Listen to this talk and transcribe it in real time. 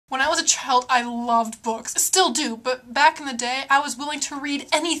When I was a child, I loved books. Still do, but back in the day, I was willing to read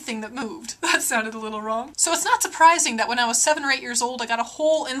anything that moved. That sounded a little wrong. So it's not surprising that when I was 7 or 8 years old, I got a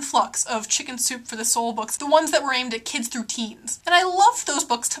whole influx of Chicken Soup for the Soul books, the ones that were aimed at kids through teens. And I loved those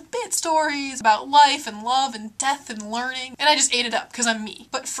books to bit, stories about life and love and death and learning, and I just ate it up because I'm me.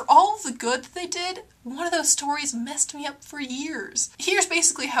 But for all of the good that they did, one of those stories messed me up for years. Here's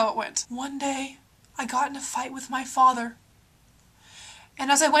basically how it went. One day, I got in a fight with my father. And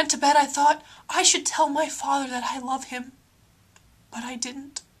as I went to bed, I thought I should tell my father that I love him. But I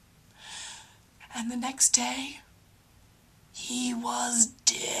didn't. And the next day, he was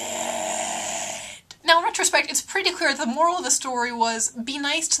dead. Now, in retrospect, it's pretty clear the moral of the story was be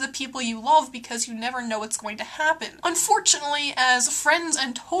nice to the people you love because you never know what's going to happen. Unfortunately, as friends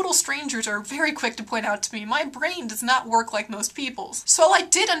and total strangers are very quick to point out to me, my brain does not work like most people's. So while I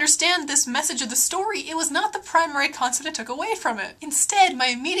did understand this message of the story, it was not the primary concept I took away from it. Instead, my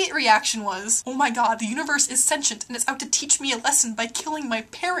immediate reaction was, oh my god, the universe is sentient and it's out to teach me a lesson by killing my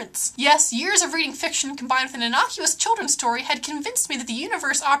parents. Yes, years of reading fiction combined with an innocuous children's story had convinced me that the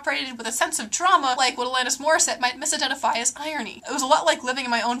universe operated with a sense of drama like what Alanis Morissette might misidentify as irony. It was a lot like living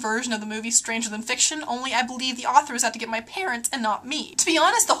in my own version of the movie Stranger Than Fiction, only I believe the author was out to get my parents and not me. To be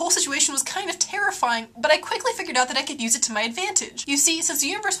honest, the whole situation was kind of terrifying, but I quickly figured out that I could use it to my advantage. You see, since the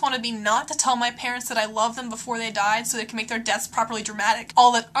universe wanted me not to tell my parents that I love them before they died so they could make their deaths properly dramatic,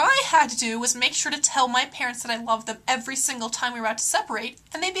 all that I had to do was make sure to tell my parents that I loved them every single time we were about to separate,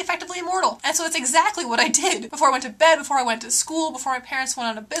 and they'd be effectively immortal. And so that's exactly what I did. Before I went to bed, before I went to school, before my parents went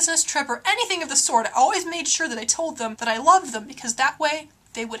on a business trip, or anything of the sort, I always made sure that I told them that I loved them, because that way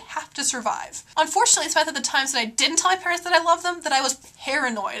they would have to survive. Unfortunately, it's meant that the times that I didn't tell my parents that I loved them, that I was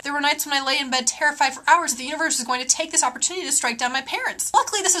paranoid. There were nights when I lay in bed terrified for hours that the universe was going to take this opportunity to strike down my parents.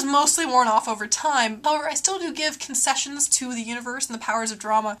 Luckily, this is mostly worn off over time. However, I still do give concessions to the universe and the powers of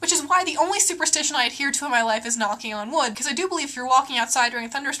drama, which is why the only superstition I adhere to in my life is knocking on wood, because I do believe if you're walking outside during a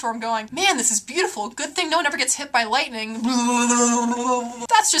thunderstorm going, man, this is beautiful, good thing no one ever gets hit by lightning,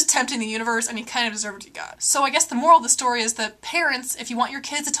 that's just tempting the universe and you kind of deserve what you got. So I guess the moral of the story is that parents, if you want your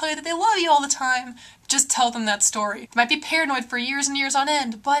kids to tell you that they love you all the time, just tell them that story. They might be paranoid for years and years on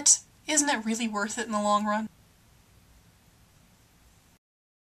end, but isn't it really worth it in the long run?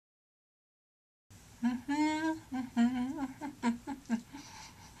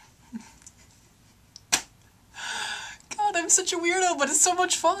 God, I'm such a weirdo, but it's so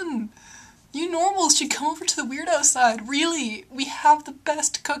much fun. You normals should come over to the weirdo side. Really, we have the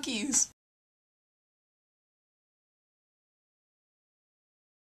best cookies.